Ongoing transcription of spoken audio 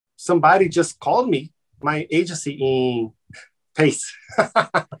somebody just called me, my agency in Pace.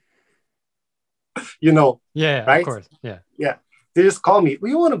 Yeah, of right? course. Yeah. Yeah. They just call me,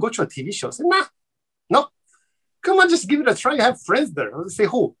 you want to go to a TV show? I said, nah, no. Come on, just give it a try. You have friends there. I say,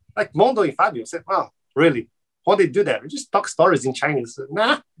 who? Like Mondo and Fabio. I said, oh, really? How they do that? We just talk stories in Chinese. I said,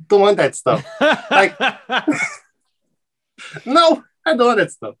 nah, don't want that stuff. Like, no, I don't want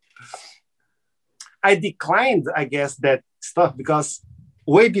that stuff. I declined, I guess, that stuff because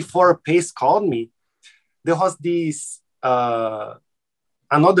way before Pace called me, there was this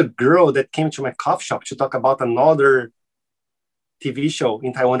another girl that came to my coffee shop to talk about another TV show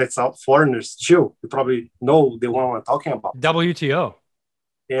in Taiwan that's out foreigners too. You probably know the one I'm talking about. WTO.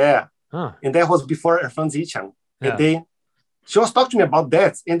 Yeah. Huh. And that was before Erfan Zichan. Yeah. And she was talking to me about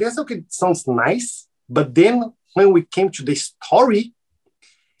that. And they said, okay, it sounds nice. But then when we came to the story,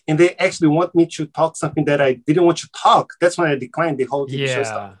 and they actually want me to talk something that I didn't want to talk, that's when I declined the whole TV show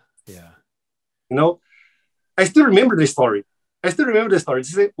stuff. Yeah. I still remember the story. They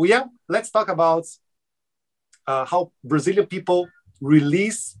say, Uyan, let's talk about how Brazilian people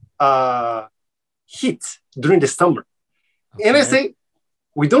release heat during the summer. Okay. And I say,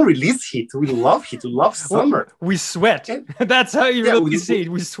 we don't release heat. We love heat. We love summer. We sweat. That's how you really see it.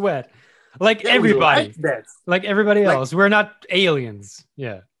 We sweat. Like everybody. Like everybody else. We're not aliens.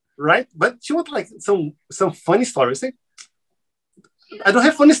 Yeah. Right? But she want like some funny stories. I don't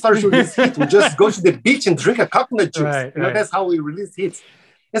have funny stories to release heat. We just go to the beach and drink a coconut juice. Right. That's how we release heat.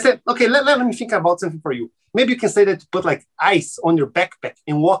 I said, okay, let me think about something for you. Maybe you can say that you put like ice on your backpack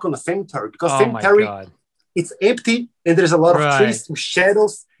and walk on a cemetery because cemetery, it's empty and there's a lot of trees with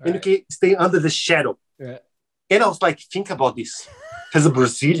shadows and you can stay under the shadow. Right. And I was like, think about this as a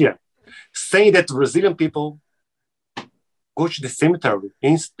Brazilian, saying that Brazilian people go to the cemetery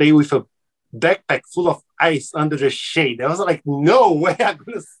and stay with a backpack full of ice under the shade. I was like, no way I'm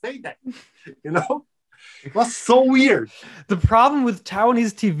going to say that, It was so weird. The problem with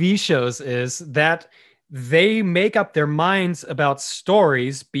Taiwanese TV shows is that they make up their minds about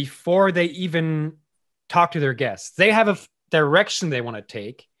stories before they even talk to their guests. They have a direction they want to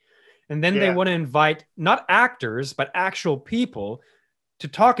take, and then they want to invite not actors, but actual people to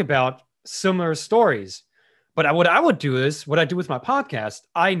talk about similar stories. But what I would do is, what I do with my podcast,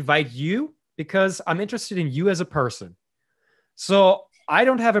 I invite you because I'm interested in you as a person. So I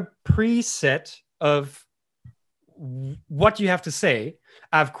don't have a preset of what you have to say.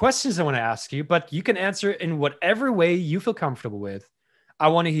 I have questions I want to ask you, but you can answer in whatever way you feel comfortable with. I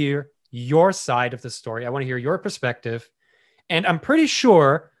want to hear your side of the story. I want to hear your perspective. And I'm pretty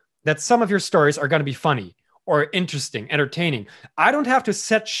sure that some of your stories are going to be funny or interesting, entertaining. I don't have to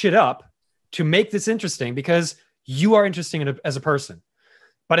set shit up to make this interesting because you are interesting as a person.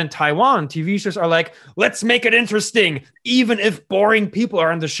 But in Taiwan, TV shows are like, let's make it interesting, even if boring people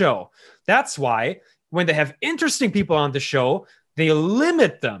are on the show. That's why when they have interesting people on the show, they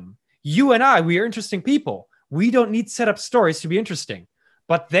limit them. You and I, we are interesting people. We don't need set up stories to be interesting.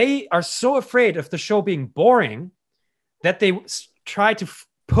 But they are so afraid of the show being boring that they try to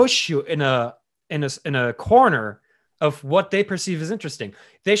push you in a corner of what they perceive as interesting.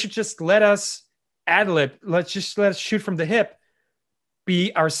 They should just let us ad-lib. Let us shoot from the hip,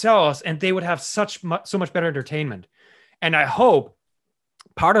 be ourselves, and they would have so much better entertainment. And I hope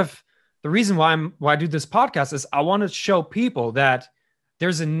part of the reason why I do this podcast is I want to show people that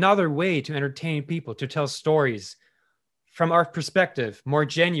there's another way to entertain people, to tell stories from our perspective, more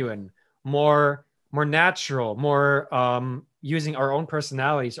genuine, more natural, more using our own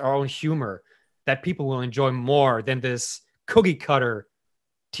personalities, our own humor, that people will enjoy more than this cookie cutter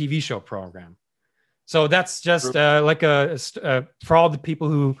TV show program. So that's just like for all the people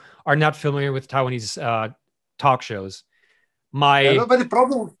who are not familiar with Taiwanese talk shows. But the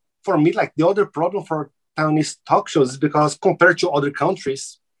problem for me, like the other problem for Taiwanese talk shows is because compared to other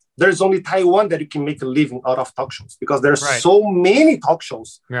countries, there's only Taiwan that you can make a living out of talk shows because there's so many talk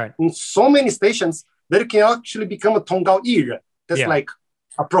shows in so many stations that you can actually become a Tongao Ira. That's like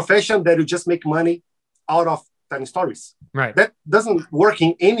a profession that you just make money out of telling stories. Right. That doesn't work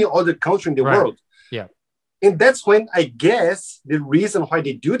in any other country in the world. Yeah. And that's when I guess the reason why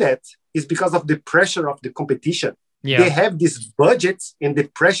they do that is because of the pressure of the competition. Yeah. They have these budgets and the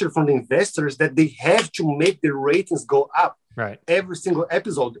pressure from the investors that they have to make the ratings go up every single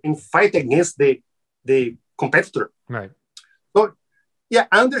episode and fight against the competitor. Right. So, I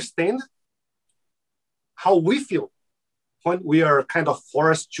understand how we feel when we are kind of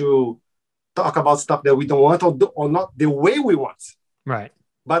forced to talk about stuff that we don't want or not the way we want. Right.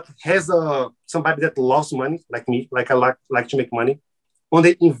 But as somebody that loves money, like me, like I like to make money, on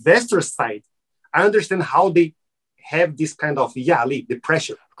the investor side, I understand how they have this kind of the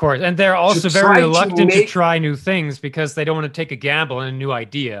pressure. Of course, and they're also very reluctant to try new things because they don't want to take a gamble on a new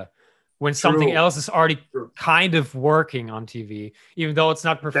idea when something else is already kind of working on TV, even though it's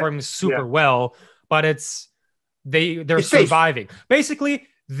not performing super well, but they're surviving. Basically,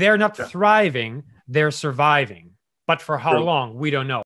 they're not thriving, they're surviving. But for how long, we don't know.